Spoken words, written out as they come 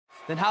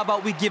Then how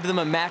about we give them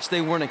a match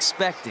they weren't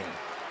expecting?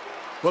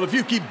 Well, if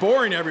you keep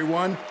boring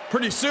everyone,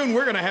 pretty soon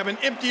we're going to have an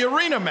empty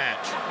arena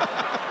match.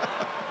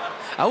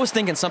 I was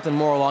thinking something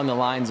more along the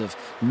lines of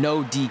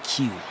no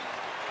DQ.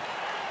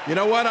 You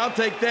know what? I'll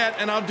take that,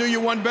 and I'll do you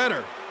one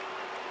better.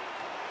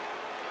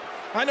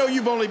 I know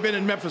you've only been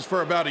in Memphis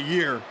for about a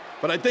year,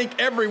 but I think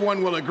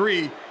everyone will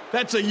agree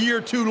that's a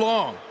year too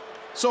long.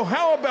 So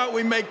how about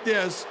we make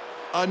this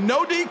a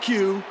no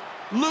DQ,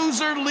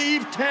 loser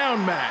leave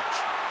town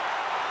match?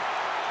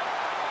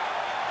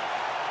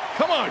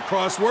 Come on,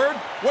 Crossword.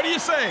 What do you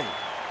say?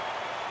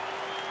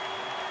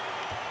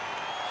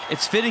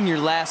 It's fitting your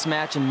last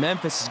match in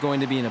Memphis is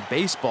going to be in a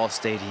baseball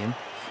stadium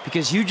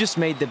because you just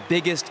made the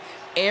biggest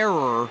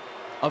error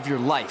of your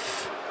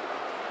life.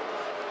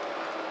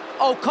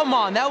 Oh, come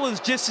on. That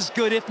was just as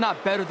good, if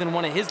not better, than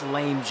one of his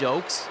lame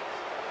jokes.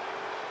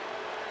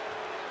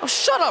 Oh,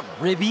 shut up,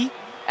 Ribby.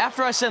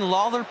 After I send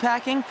Lawler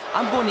packing,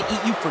 I'm going to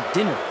eat you for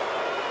dinner.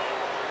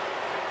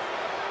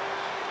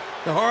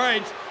 All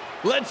right,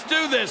 let's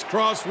do this,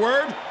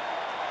 Crossword.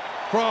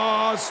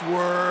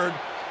 Crossword,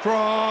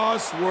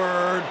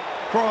 crossword,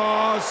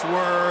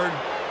 crossword.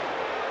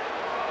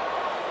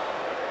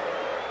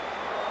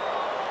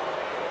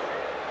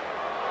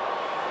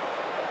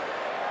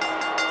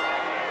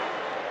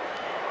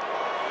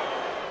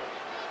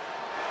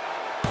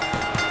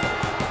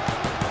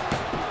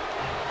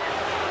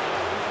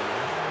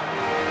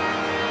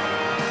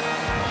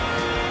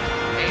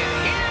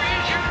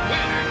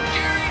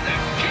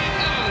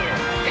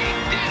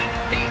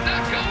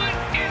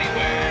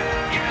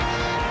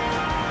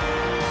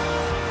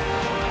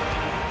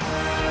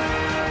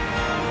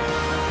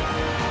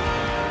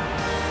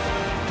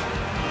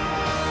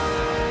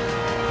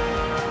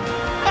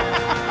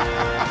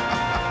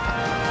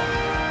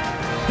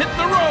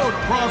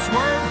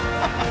 Crossword.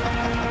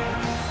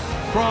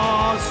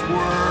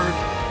 Crossword.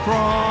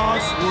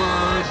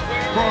 Crossword.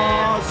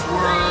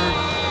 Crossword.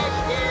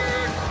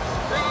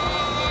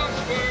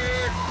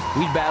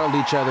 We battled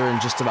each other in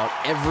just about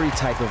every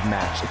type of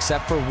match,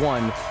 except for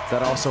one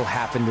that also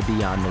happened to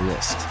be on the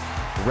list.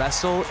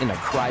 Wrestle in a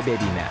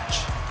crybaby match.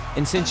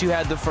 And since you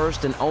had the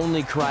first and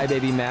only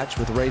crybaby match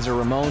with Razor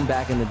Ramon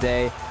back in the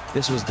day,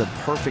 this was the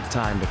perfect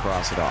time to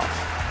cross it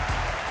off.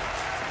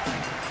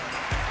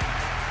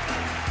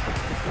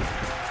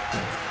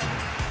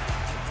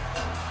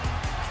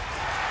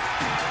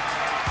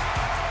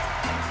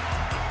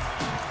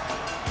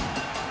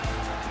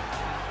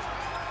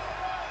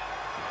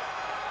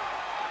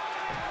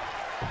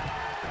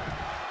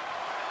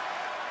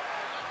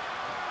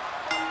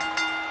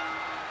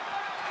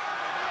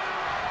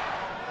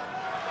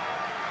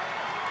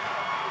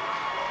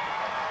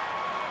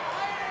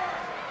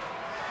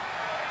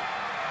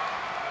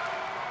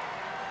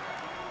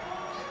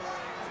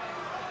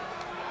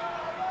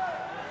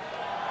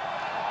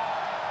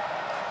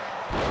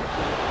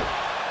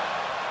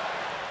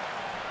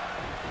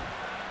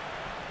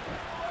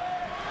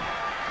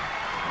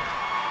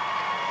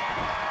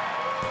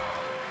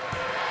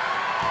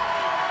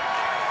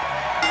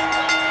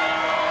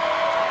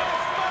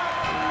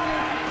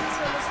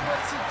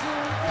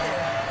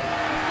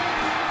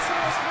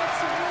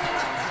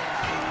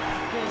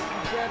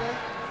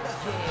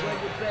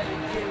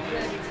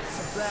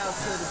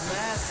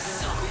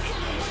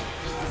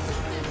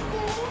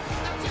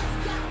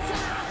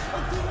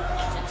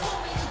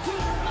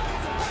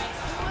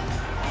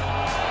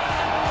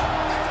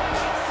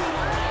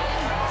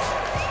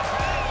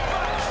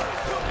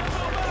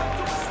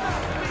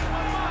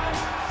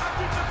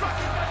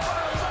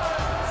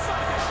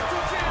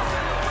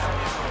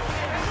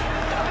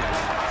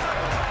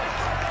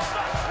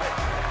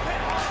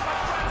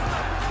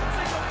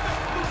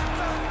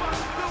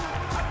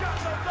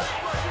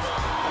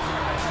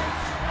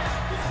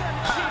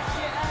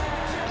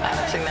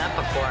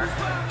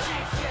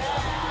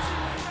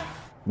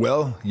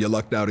 Well, you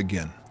lucked out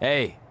again.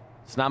 Hey,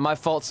 it's not my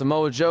fault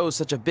Samoa Joe's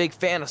such a big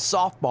fan of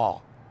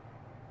softball.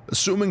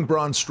 Assuming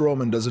Braun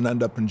Strowman doesn't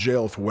end up in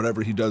jail for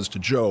whatever he does to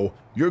Joe,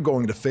 you're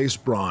going to face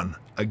Braun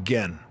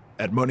again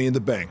at Money in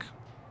the Bank.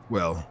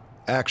 Well,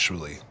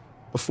 actually,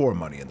 before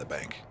Money in the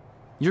Bank.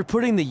 You're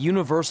putting the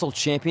Universal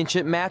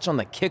Championship match on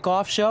the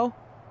kickoff show?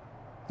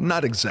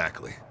 Not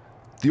exactly.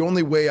 The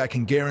only way I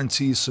can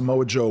guarantee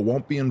Samoa Joe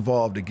won't be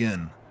involved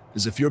again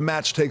is if your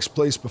match takes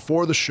place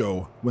before the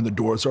show when the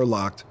doors are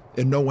locked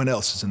and no one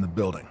else is in the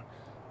building.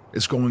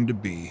 It's going to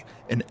be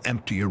an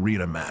empty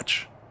arena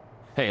match.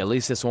 Hey, at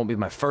least this won't be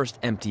my first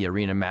empty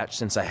arena match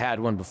since I had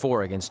one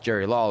before against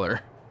Jerry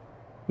Lawler.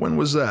 When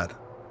was that?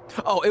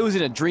 Oh, it was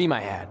in a dream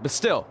I had, but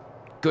still,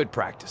 good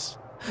practice.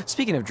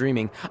 Speaking of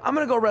dreaming, I'm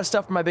gonna go rest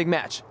up for my big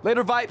match.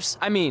 Later, Vipes.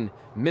 I mean,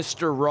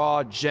 Mr.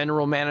 Raw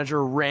General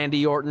Manager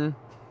Randy Orton.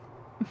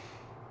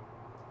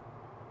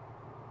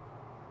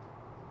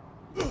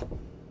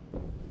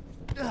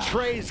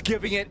 Trey's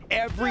giving it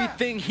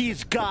everything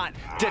he's got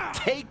to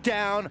take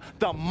down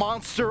the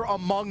monster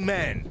among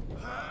men.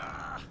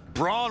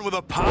 Braun with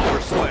a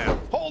power slam.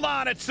 Hold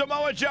on, it's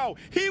Samoa Joe.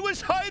 He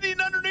was hiding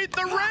underneath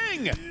the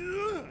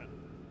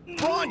ring.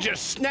 Braun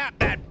just snapped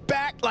that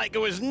back like it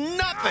was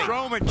nothing.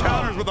 Strowman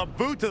counters with a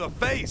boot to the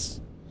face.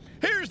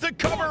 Here's the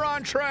cover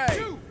on Trey.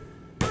 2,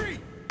 3.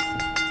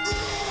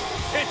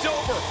 It's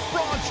over.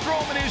 Braun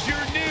Strowman is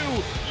your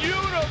new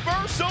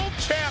Universal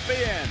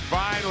Champion.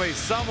 Finally,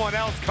 someone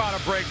else caught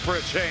a break for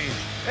a change.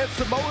 And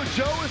Samoa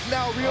Joe is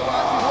now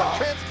realizing what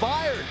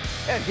transpired.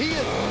 And he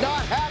is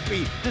not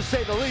happy, to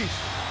say the least.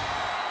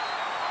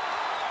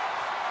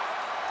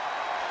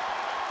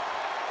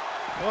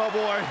 Oh,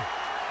 boy.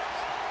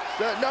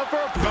 Setting up for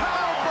a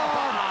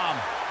powerbomb.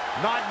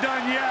 Not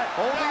done yet.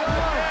 Holding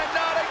on. And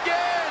not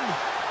again.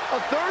 A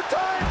third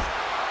time?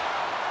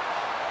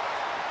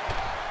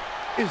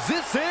 Is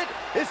this it?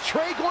 Is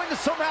Trey going to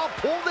somehow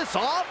pull this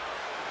off?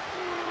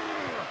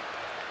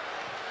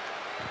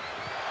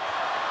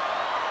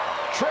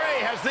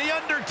 Trey has the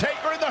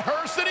Undertaker in the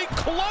hearse, and he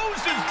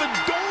closes the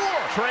door.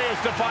 Trey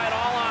has defied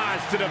all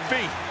odds to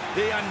defeat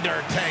the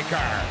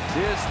Undertaker.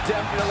 This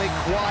definitely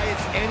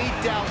quiets any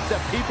doubts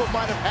that people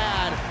might have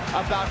had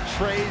about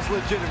Trey's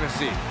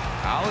legitimacy.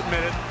 I'll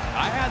admit it.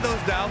 I had those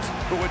doubts,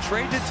 but what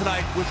Trey did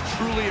tonight was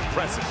truly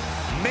impressive.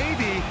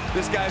 Maybe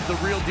this guy's the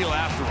real deal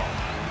after all.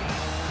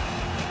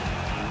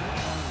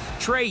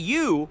 Trey,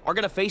 you are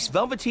going to face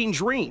Velveteen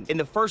Dream in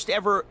the first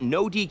ever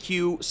no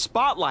DQ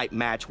spotlight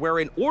match, where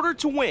in order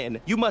to win,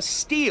 you must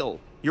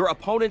steal your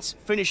opponent's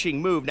finishing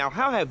move. Now,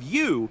 how have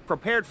you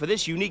prepared for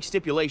this unique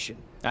stipulation?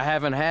 I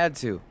haven't had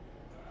to.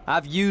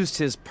 I've used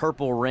his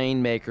purple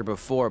Rainmaker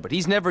before, but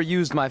he's never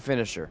used my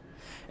finisher.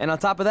 And on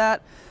top of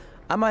that,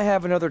 I might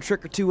have another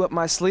trick or two up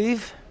my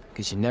sleeve,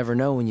 because you never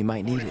know when you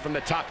might need it. From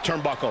the top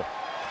turnbuckle.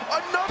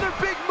 Another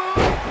big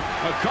move!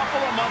 A couple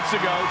of months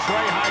ago,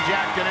 Trey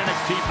hijacked an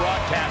NXT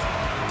broadcast,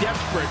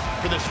 desperate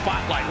for the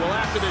spotlight. Well,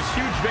 after this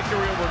huge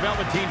victory over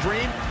Velveteen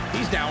Dream,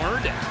 he's now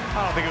earned it.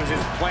 I don't think it was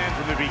his plan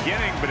from the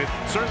beginning, but it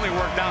certainly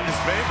worked out in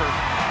his favor.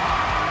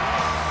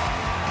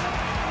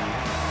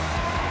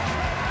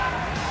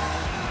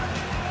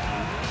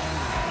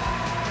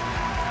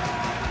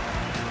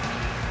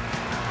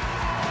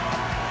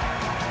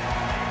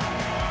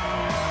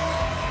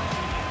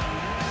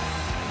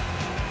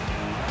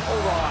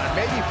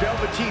 Maybe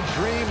Velveteen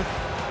Dream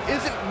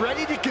isn't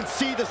ready to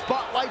concede the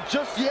spotlight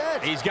just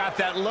yet. He's got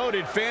that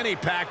loaded fanny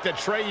pack that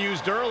Trey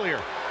used earlier.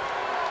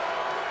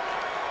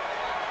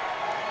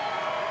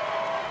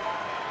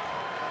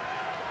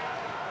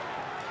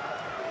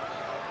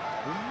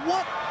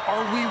 What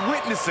are we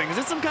witnessing? Is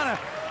this some kind of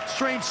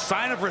strange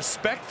sign of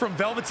respect from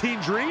Velveteen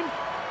Dream?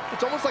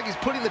 It's almost like he's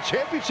putting the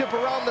championship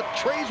around the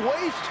Trey's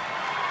waist.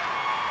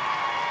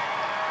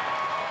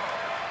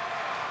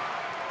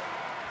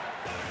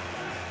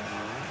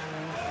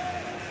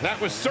 That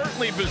was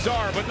certainly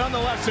bizarre, but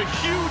nonetheless a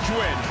huge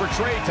win for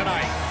Trey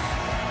tonight.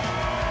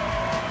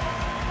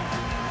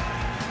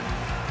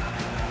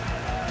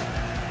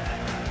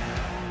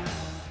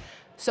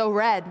 So,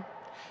 Red,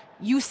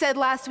 you said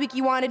last week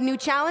you wanted new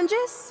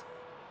challenges?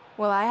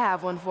 Well, I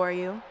have one for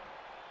you.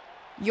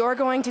 You're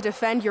going to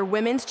defend your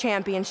women's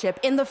championship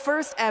in the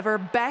first ever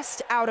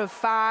best out of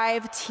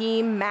 5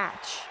 team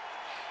match.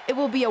 It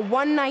will be a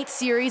one-night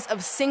series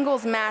of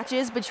singles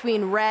matches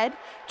between Red,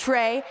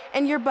 Trey,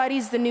 and your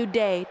buddies The New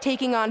Day,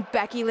 taking on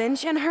Becky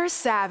Lynch and her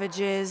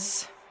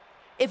Savages.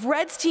 If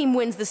Red's team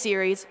wins the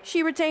series,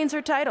 she retains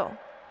her title.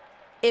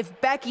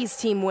 If Becky's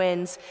team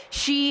wins,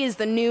 she is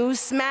the new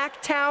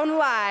SmackDown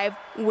Live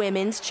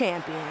Women's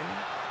Champion.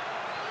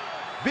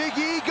 Big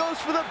E goes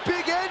for the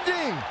big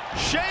ending.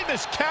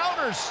 Sheamus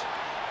counters.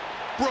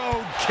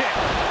 Brogue kick.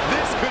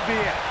 This could be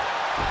it.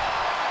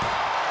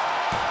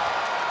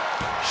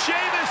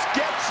 Sheamus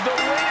gets the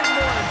win.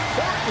 More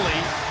importantly,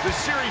 the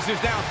series is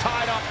now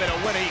tied up at a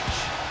win each.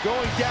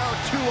 Going down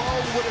 2-0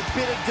 would have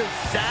been a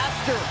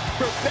disaster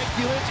for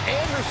Becky Lynch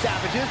and her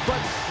Savages,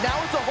 but now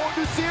it's a whole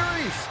new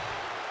series.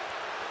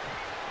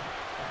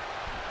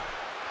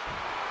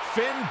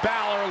 Finn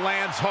Balor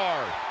lands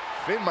hard.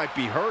 Finn might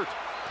be hurt.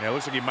 Yeah, it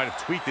looks like he might have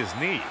tweaked his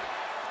knee.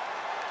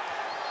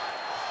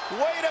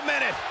 Wait a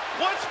minute.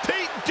 What's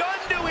Pete Dunne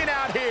doing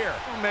out here?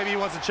 Well, maybe he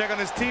wants to check on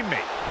his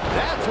teammate.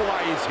 That's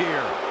why he's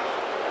here.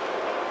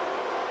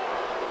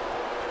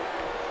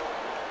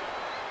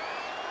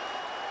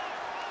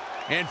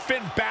 And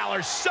Finn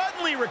Balor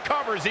suddenly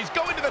recovers. He's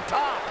going to the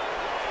top.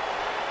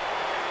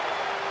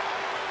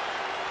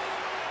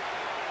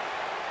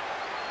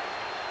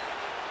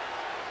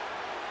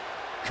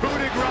 Coup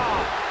de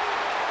grace.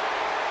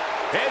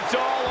 It's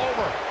all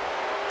over.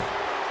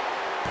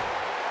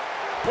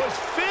 Was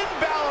Finn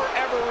Balor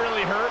ever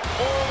really hurt,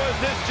 or was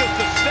this just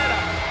a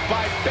setup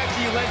by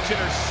Becky Lynch and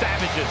her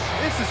Savages?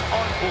 This is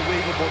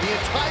unbelievable. The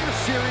entire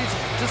series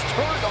just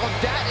turned on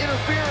that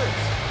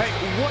interference. Hey,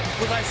 what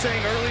was I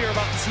saying earlier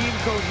about team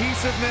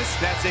cohesiveness?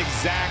 That's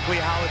exactly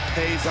how it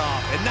pays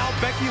off. And now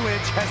Becky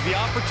Lynch has the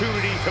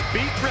opportunity to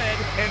beat Red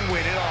and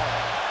win it all.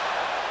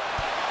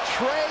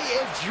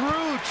 Trey and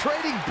Drew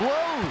trading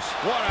blows.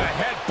 What a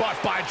headbutt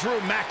by Drew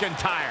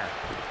McIntyre.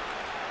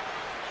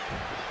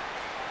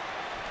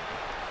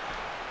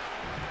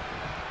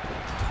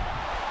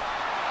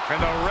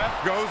 And the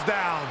ref goes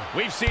down.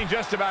 We've seen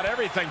just about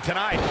everything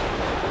tonight.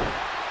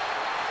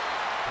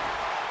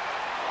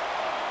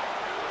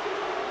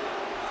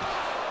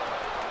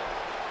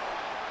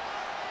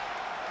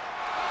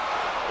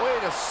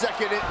 a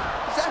second.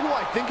 Is that who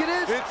I think it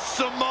is? It's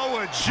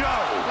Samoa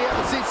Joe. We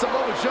haven't seen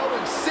Samoa Joe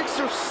in 6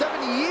 or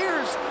 7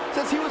 years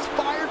since he was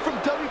fired from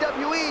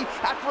WWE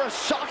after a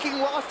shocking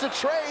loss to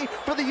Trey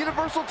for the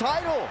Universal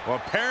title.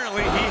 Well,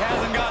 apparently he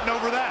hasn't gotten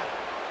over that.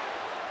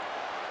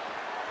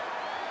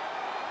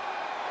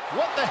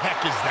 What the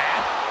heck is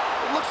that?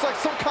 It looks like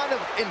some kind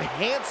of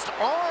enhanced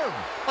arm.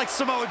 Like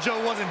Samoa Joe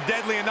wasn't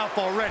deadly enough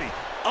already.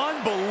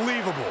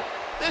 Unbelievable.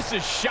 This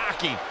is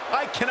shocking.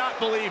 I cannot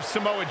believe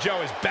Samoa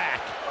Joe is back.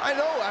 I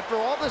know, after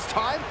all this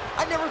time,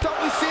 I never thought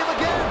we'd see him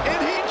again.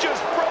 And he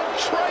just broke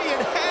Trey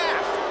in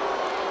half.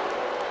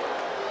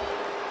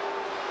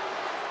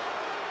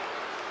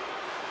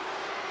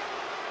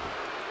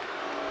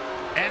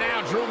 And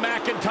now Drew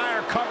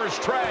McIntyre covers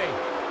Trey.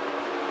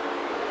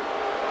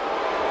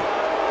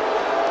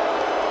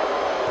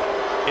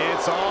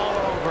 It's all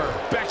over.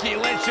 Becky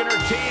Lynch and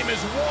her team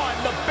has won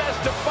the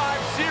best-of-5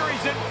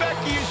 series, and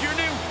Becky is your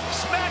new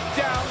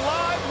SmackDown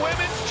Live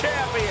Women's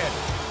Champion.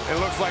 It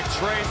looks like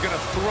Trey's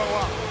gonna throw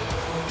up.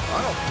 I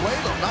don't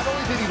blame him. Not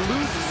only did he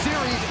lose the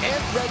series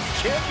and Red's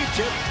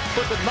championship,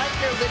 but the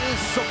nightmare that is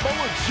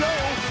Samoa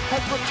Joe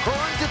has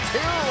returned to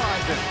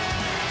terrorize him.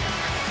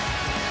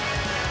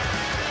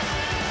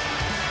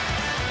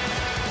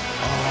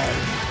 I'm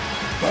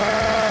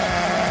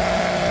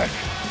back,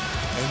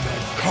 and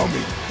I'm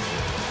coming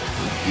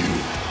for you.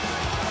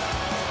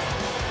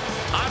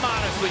 I'm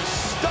honestly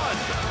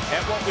stunned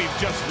at what we've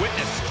just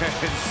witnessed.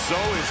 And so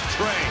is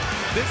Trey.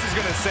 This is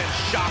gonna send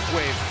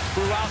shockwaves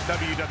throughout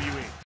WWE.